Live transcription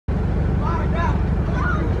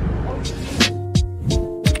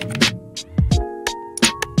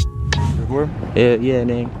Yeah,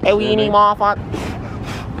 nigga. Hey, we any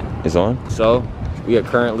motherfucker. It's on. So, we are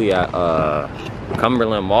currently at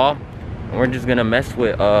Cumberland Mall. And we're just gonna mess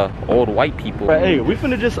with old white people. Hey, we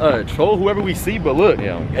finna just troll whoever we see, but look,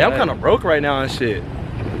 yeah, I'm kind of broke right now and shit.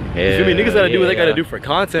 Yeah, you feel me? Niggas gotta do what they gotta do for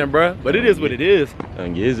content, bruh. But it is what it is.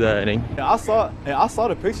 Yeah, I saw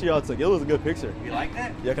the picture y'all took. It was a good picture. You like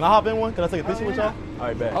that? Yeah, can I hop in one? Can I take a picture with y'all? All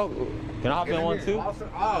right, bet. Oh, can I hop in one too?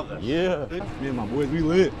 Yeah. Me and my boys, we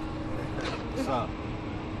lit. What's up?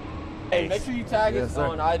 Hey, make sure you tag us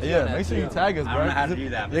on IG. Yeah, make sure you tag us, bro. I don't know how to do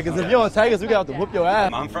that. Yeah, because if you don't tag us, we got to whoop your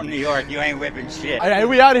ass. I'm from New York. You ain't whipping shit. Hey,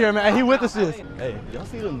 we out of here, man. He with the shit. Hey, y'all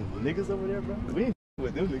see them niggas over there, bro? We ain't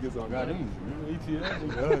with them niggas on God. Them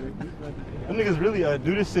niggas really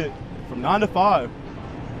do this shit from 9 to 5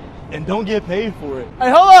 and don't get paid for it.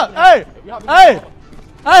 Hey, hold up! Hey! Hey!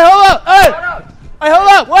 Hey, hold up! Hey! Hey, hold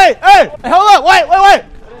up! Wait! Hey! Hey, hold up! Wait!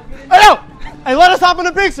 Hey, no! Hey, let us hop in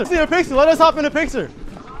the picture. See a picture. Let us hop in the picture.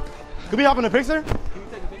 Could we hop in the picture? Can we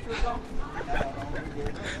take a picture of y'all?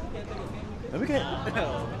 We can't.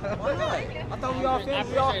 Why not? I thought we all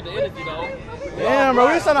family. We all the energy though. Damn, bro,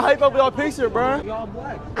 we just trying to hype up y'all picture, bro. Y'all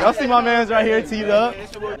black. Y'all see my man's right here teed up.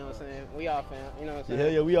 You know what I'm saying? We all fam. You know what I'm saying?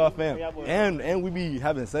 Hell yeah, we all fam. And we be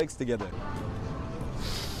having sex together.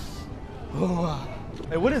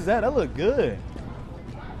 Hey, what is that? That look good.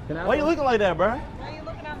 Why you looking like that, bro? Why are you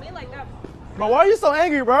looking at me like that? Bro, why are you so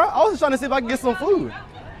angry, bro? I was just trying to see if I can get some food.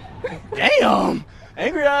 Damn!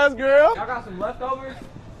 Angry ass girl. Y'all got some leftovers?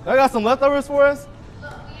 Y'all got some leftovers for us?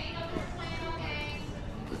 Look, we ain't gonna just play no games.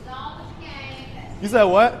 It's all the games. You said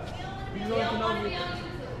what?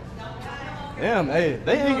 Damn, hey,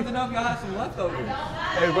 they I angry. don't know if y'all have some leftovers.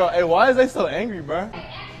 Hey, bro, hey, why is they so angry, bro?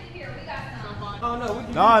 Oh no, we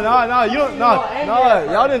can No, you don't,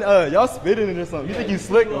 y'all didn't, y'all spitting it or something. You think you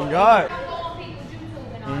slick? Oh, God.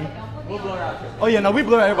 We'll blow it out here. Oh, yeah, no, we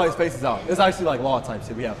blur everybody's faces out. It's actually like law type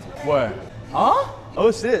shit. We have to. What? Huh?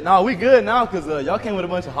 Oh, shit. Nah, we good now because y'all came with a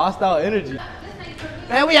bunch of hostile energy.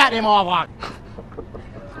 Man, we out there, motherfucker.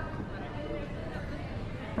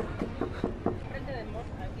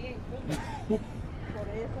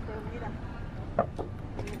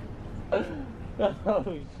 Oh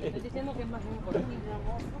shit.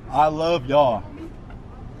 I love y'all.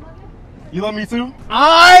 You love me too?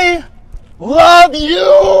 I love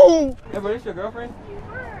you! Hey, bro, this your girlfriend?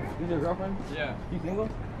 This your girlfriend? Yeah. You single?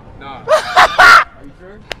 Nah. Are you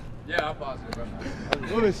sure? Yeah, I'm positive, bro.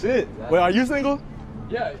 Oh, shit. Wait, are you single?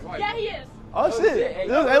 Yeah, Yeah, he is. Oh, shit. Hey,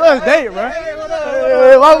 Hey, let's date, bro. Hey, what up?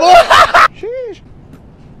 Hey, my boy. Sheesh.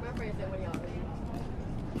 My friend said when y'all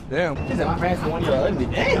Damn. She said my friends said one of y'all ugly.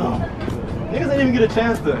 Damn. Niggas didn't even get a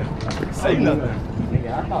chance to say nothing.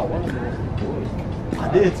 Nigga, I thought one of them was boys.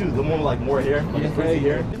 I did too. The one with like more hair, like crazy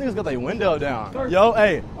hair. These niggas got their window down. Yo,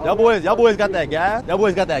 hey, y'all boys got that gas? Y'all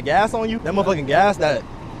boys got that gas on you? That motherfucking gas, yeah.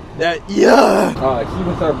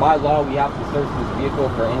 Even sir, by law, we have to search this vehicle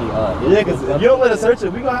for any Yeah, because if you don't let us search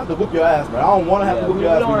it, we gonna have to whoop your ass, bro. I don't want to have to whoop your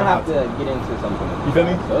ass. We don't have to get into something. You feel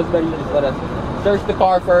me? So it's better you just let us search the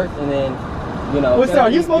car first, and then, you know. Wait, sir, are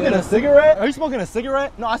you smoking a cigarette? Are you smoking a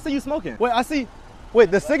cigarette? No, I see you smoking. Wait, I see. Wait,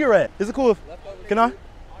 the cigarette. Is it cool if? Can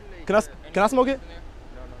I smoke it?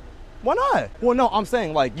 Why not? Well, no, I'm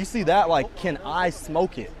saying like you see that, like, can I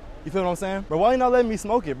smoke it? You feel what I'm saying, bro? Why you not letting me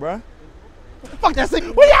smoke it, bro? Fuck that thing.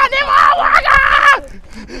 We out there,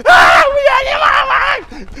 motherfucker! Ah, we out there,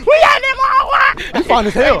 motherfucker! We out there, motherfucker! You fine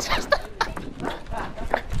as hell.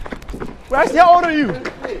 Well, actually, how old are you?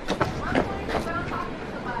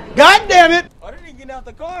 God damn it! Why didn't he get out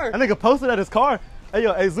the car? That nigga posted at his car. Hey,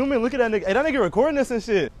 yo, hey, zoom in, look at that nigga. Hey, that nigga recording this and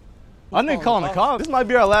shit. I nigga calling the cops. This might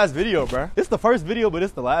be our last video, bro. It's the first video, but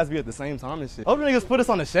it's the last video at the same time and shit. Hope the niggas put us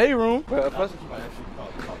on the shade room.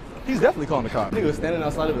 He's definitely calling the cops. Nigga was standing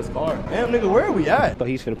outside of his car. Damn, nigga, where are we at? But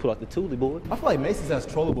he's finna pull out the toolie, boy. I feel like Macy's has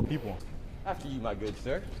trollable people. After you, my good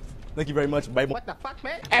sir. Thank you very much, baby. What the fuck,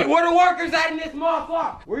 man? Hey, where the workers at in this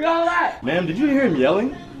motherfucker? Where y'all at? Ma'am, did you hear him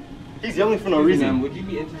yelling? He's yelling for no reason. Ma'am, would you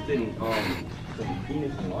be interested in some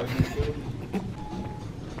penis enlargement skills?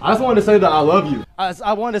 I just wanted to say that I love you.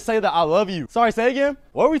 I wanted to say that I love you. Sorry, say again?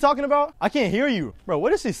 What are we talking about? I can't hear you. Bro,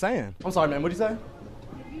 what is she saying? I'm sorry, man. What'd you say?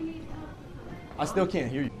 I still can't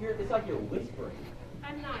hear you. It's like you're whispering.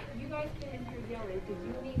 I'm not. You guys can hear yelling. Did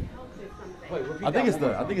you need help with something? Wait, repeat I think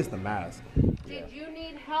that it's the mask. Did you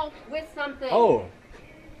need help with something? Oh.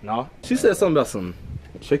 No. She said something about some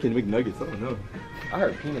chicken McNuggets. I don't know. I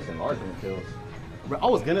heard penis enlargement pills. Bro, I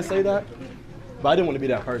was gonna say that, but I didn't want to be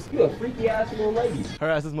that person. You a freaky ass little lady. Her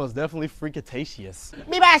ass is most definitely freakatacious.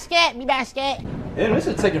 Me basket. Damn, this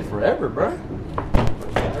shit taking forever, bro.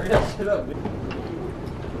 Hurry that shit up, bitch.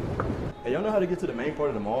 Hey, y'all know how to get to the main part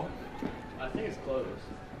of the mall? I think it's closed.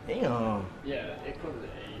 Damn. Yeah, it covers the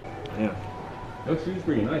 8. Damn. Those shoes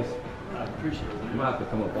pretty nice. I appreciate it. You might have to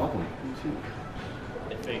come up off them.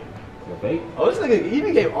 They're fake. They're fake? Oh, this nigga, he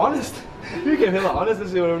became honest. He became hella honest and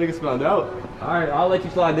shit whenever niggas found out. Alright, I'll let you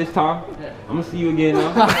slide this time. Yeah. I'm gonna see you again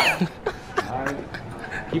now. Alright.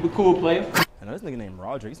 Keep it cool, player. I know this nigga named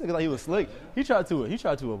Roger. This nigga thought he was slick. He tried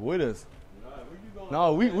to avoid us.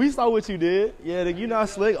 No, we saw what you did. Yeah, nigga, you not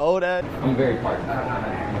slick. Oh, that. I'm very parked.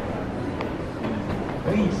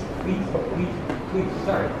 Please,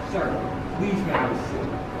 sir. Please, man, have a sip.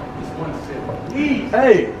 Just one sip. Please.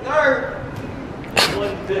 Hey. Sir.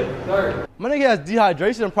 One sip, sir. My nigga has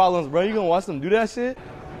dehydration problems, bro. You gonna watch them do that shit?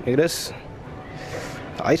 Nigga, that's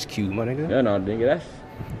the Ice Cube, my nigga. Yeah, no, nigga, that's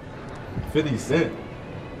 50 Cent.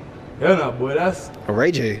 Yeah, no, boy, that's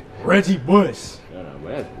Ray J. Reggie Bush. yeah, no, but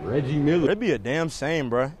that's Reggie Miller. It'd be a damn shame,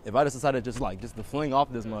 bro, if I just decided just to fling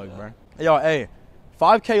off this mug, bro. Hey, y'all, hey,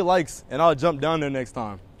 5K likes and I'll jump down there next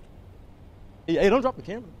time. Hey, don't drop the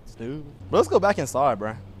camera, dude. Bro, let's go back inside,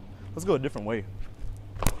 bro. Let's go a different way.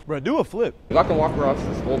 Bro, do a flip. If I can walk across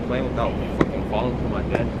this whole plane without fucking falling to my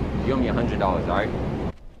death, you owe me $100, alright?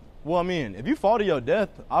 Well, I mean, if you fall to your death,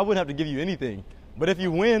 I wouldn't have to give you anything. But if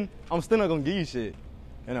you win, I'm still not gonna give you shit.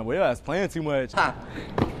 And that way your ass playing too much.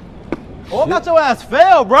 Oh, I thought your ass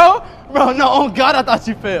fell, bro. Bro, no, oh God, I thought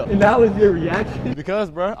you fell. And that was your reaction? Because,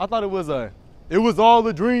 bro, I thought it was all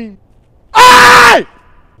a dream. Hey!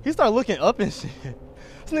 He started looking up and shit.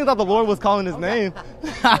 This nigga thought the Lord was calling his name. He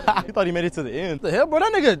thought he made it to the end. What the hell, bro?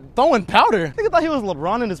 That nigga throwing powder. Nigga thought he was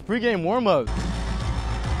LeBron in his pregame warm-up.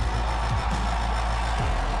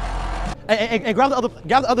 Hey, grab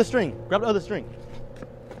the other string. Grab the other string.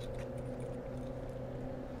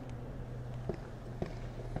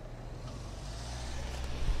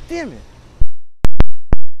 Damn it.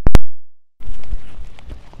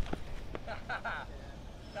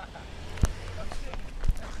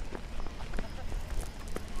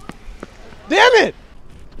 Damn it!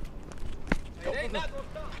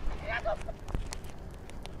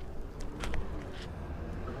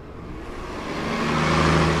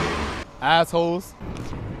 Assholes.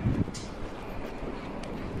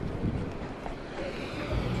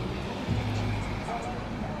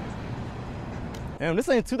 Damn, this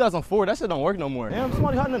ain't 2004. That shit don't work no more. Damn,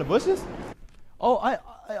 somebody hiding in the bushes? Oh, I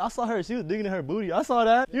saw her. She was digging in her booty. I saw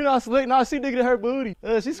that. You not slick? Nah, she digging in her booty.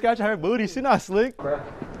 She scratching her booty. She not slick. Bro,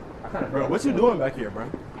 Bro, what you doing back here, bro?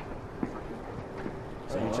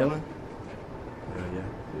 So you chilling? Yeah.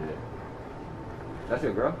 That's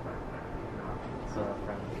your girl? So,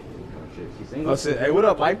 friend. Oh shit, she's single? Oh shit, hey, what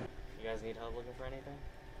up, Mike? You guys need help looking for anything?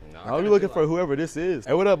 No, I'll be looking for whoever this is.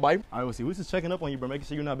 Hey, what up, Mike? All right, we'll see. We're just checking up on you, bro, making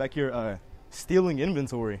sure you're not back here stealing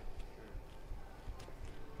inventory.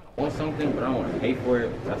 I want something, but I don't want to pay for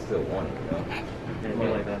it. I still want it, you know? Didn't be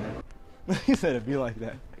like that, man. He said it'd be like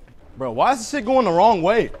that. Bro, why is this shit going the wrong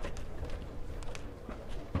way?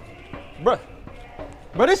 Bro,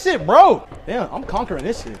 this shit broke. Damn, I'm conquering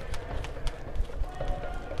this shit.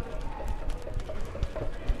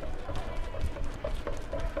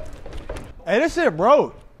 Hey, this shit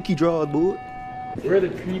broke. Key draws, boy. Where are the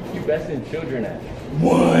prepubescent children at?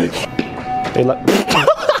 What? They like.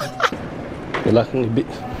 They like me,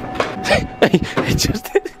 bitch. Hey, just.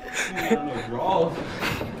 No draws.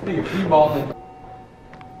 Nigga free-balling.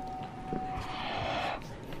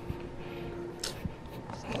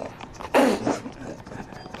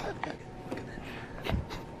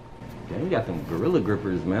 Damn, you got some gorilla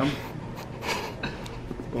grippers, man.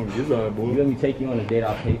 Oh, this boy. You let me take you on a date,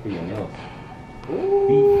 I'll pay for your nails. Feet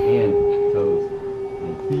and toes.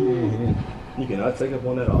 And feet and hands. You cannot take up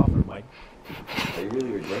on that offer, Mike. Are you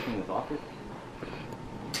really rejecting this offer?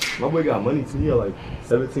 My boy got money too. He got like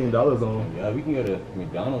 $17 on him. Yeah, we can go to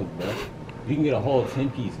McDonald's, bro. We can get a whole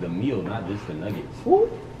 10-piece, the meal, not just the nuggets.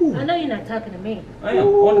 I know you're not talking to me. I am. I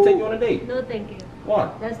want to take you on a date. No, thank you.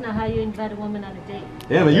 Why? That's not how you invite a woman on a date.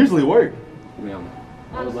 Damn, it usually work. Ma'am,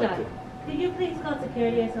 I I'm would sorry. like to. Could you please call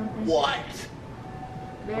security or something? What?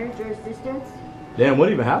 Marriage or assistance? Damn,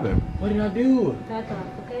 what even happened? What did I do? Back off,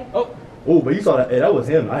 okay? Oh, Oh, but you saw that. Hey, that was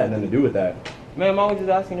him. I had nothing to do with that. ma'am, I was just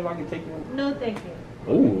asking if I could take you on. No, thank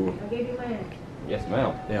you. Ooh. I gave you my hand. Yes,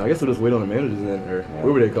 ma'am. Damn, I guess we'll just wait on the managers then, or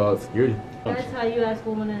whoever they call, security. That's how you ask a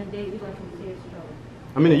woman on a date, you got some serious trouble.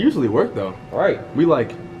 I mean, it usually worked though. All right. We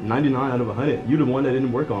like 99 out of 100. You the one that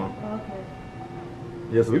didn't work on. Okay.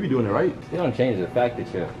 Yeah, so we be doing it right. It don't change the fact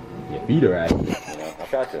that your feet are active. You know, I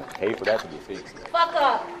tried to pay for that to be fixed. Fuck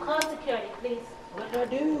up. Call security, please. What did I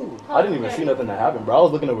do? Call I didn't even see nothing that happened, bro. I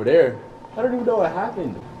was looking over there. I don't even know what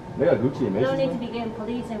happened. They got Gucci and You don't Macy's. need to be getting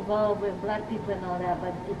police involved with black people and all that,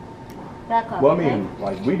 but Back up. Well, I okay? mean,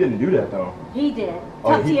 like, we didn't do that, though. He did. Oh,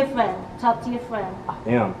 Talk to your friend. Talk to your friend.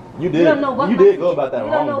 Damn. You did. You don't know what you my did go about that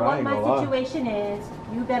You wrong, don't know bro. I what ain't my gonna lie. situation is.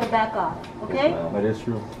 You better back off. Okay? That is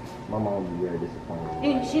true. My mom would be very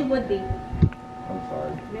disappointed. She would be. I'm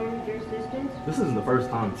sorry. Married your sisters? This isn't the first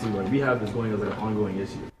time, too. Like, we have this going as like an ongoing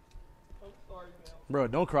issue. Bro,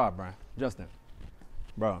 don't cry, bro. Justin.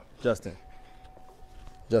 Bro, Justin.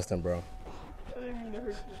 Justin, bro.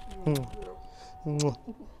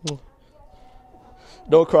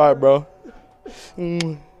 Don't cry, bro.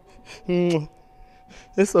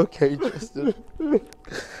 It's okay, Justin. Will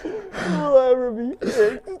I ever be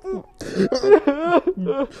fixed?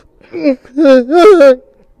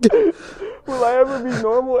 Will I ever be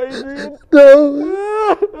normal, Adrian? No.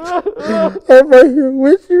 I'm right here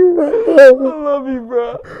with you, bro. I love you,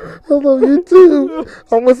 bro. I love you too.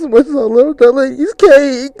 Almost as much as I love that lady's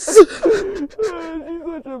cakes. She's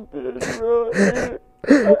such a bitch, bro.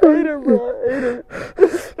 I hate her, bro. I hate her.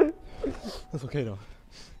 That's okay, though.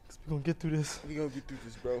 We're gonna get through this. We gonna get through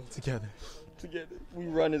this, bro. Together. Together. We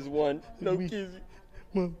run as one. No kizzy.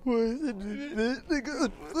 My boys in this bitch,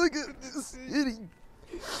 nigga. Look at this city.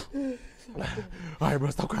 Alright, bro,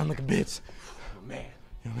 stop crying like a bitch. Oh, man.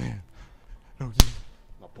 Yo, man. No,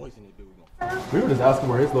 My boy's in the dude. we were just asking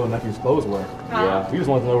where his little nephew's clothes were. Yeah. We just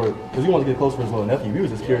wanted to know where, because he wanted to get close for his little nephew. We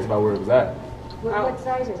was just curious about where it was at. What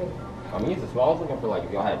size is it? I mean, it's a small. I was looking for like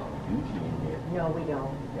if y'all had Gucci in here. No, we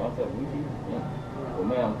don't. Y'all said Gucci? Yeah. Well,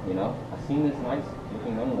 ma'am, you know, I seen this nice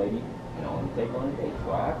looking young lady, you know, and take her on a date.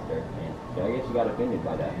 So I asked her, and so I guess she got offended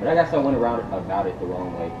by that. But I guess I went around about it the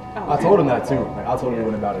wrong way. I told him that too. Like, I told him he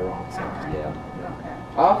went about it wrong. So. Yeah.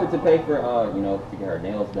 I offered to pay for, you know, to get her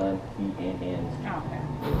nails done, feet and hands. Okay.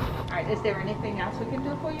 All right. Is there anything else we can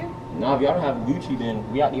do for you? No, if y'all don't have Gucci, then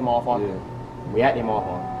we at them off on. Yeah. We at them off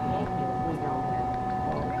on. We don't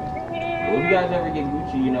have. Well, if you guys ever get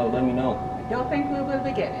Gucci, you know, let me know. I don't think we will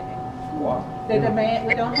be getting it. Why? The demand,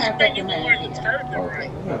 we don't have that demand here. Okay.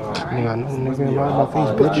 Nigga, I know nigga mind my face,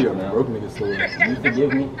 apologize, bitch. ma'am. Broke nigga story. You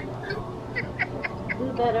forgive me? Do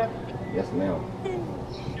better. Yes, ma'am.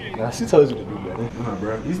 Nah, she tells you to do better. Nah,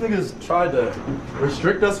 bro. These niggas tried to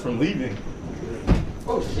restrict us from leaving.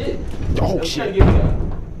 Oh shit! Oh, They was shit. trying to give me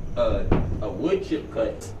a wood chip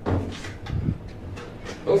cut.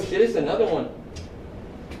 Oh shit! It's another one.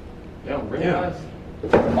 Y'all don't realize?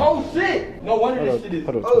 Oh shit! No wonder this shit is.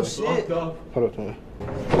 Hold up, Oh Tony. shit! Hold up, Tony.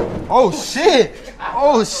 Oh shit!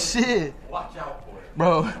 Oh shit! Watch out for it.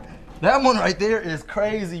 Bro, that one right there is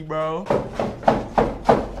crazy, bro.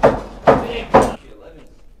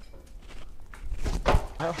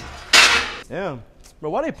 Damn. Bro,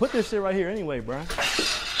 why they put this shit right here anyway, bro?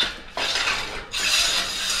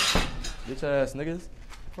 Bitch ass niggas.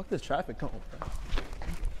 Fuck this traffic cone, bro.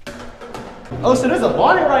 Oh, so there's a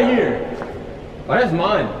bonnet right here. Oh, that's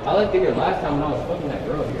mine. I left it here last time when I was fucking that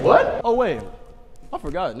girl here. What? Oh wait, I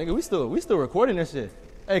forgot, nigga. We still recording this shit.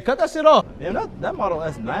 Hey, cut that shit off. Damn, that model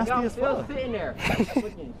that's nasty Y'all as still fuck. sitting there.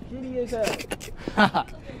 Fucking shitty as hell.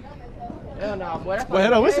 Hell nah, boy. That's Wait,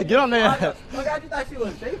 hold on, we should get on there. Look, I just thought she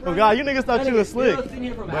was safe. Oh God, you niggas thought you was slick. But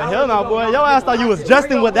But hell no, boy. Your ass thought you was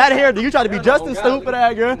Justin with that hair. Do you try to be Justin, stupid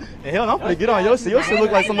ass girl? And hell no, I'm finna get on your shit. Your shit look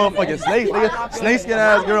like some motherfucking snake, nigga. Snake skin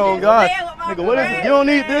ass girl, on God. Nigga, what is this? You don't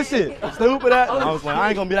need this shit. Stupid ass. I was like, I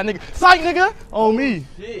ain't gonna be that nigga. Psych, nigga. On me.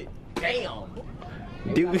 Shit. Damn.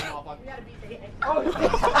 Dude. Oh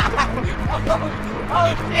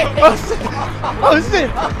shit.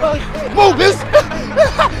 Move, bitch.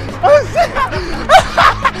 Oh shit.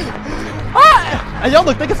 Hey, y'all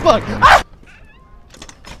look thick as fuck.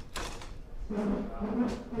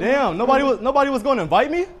 Damn, nobody was gonna invite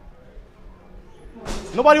me?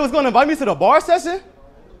 Nobody was gonna invite me to the bar session?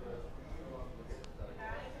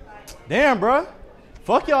 Damn, bruh.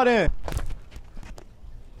 Fuck y'all then.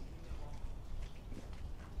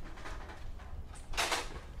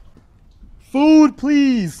 Food,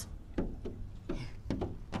 please.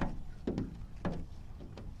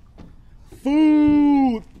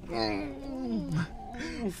 Food.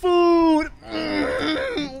 Food.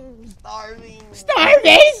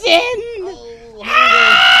 Starvation.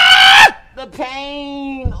 Ah! The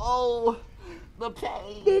pain. Oh. The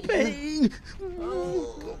pain. The pain.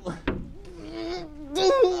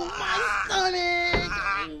 My stomach.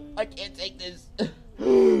 I can't take this.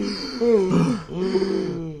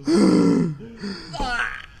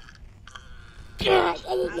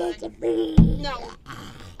 No.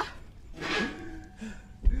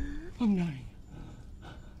 I'm dying.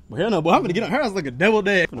 But hell no, boy, I'm gonna get on her ass like a devil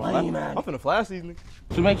day. I'm finna flash these niggas.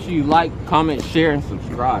 So make sure you like, comment, share, and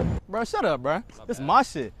subscribe. Bro, shut up, bro. This is my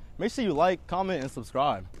shit. Make sure you like, comment, and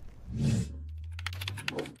subscribe.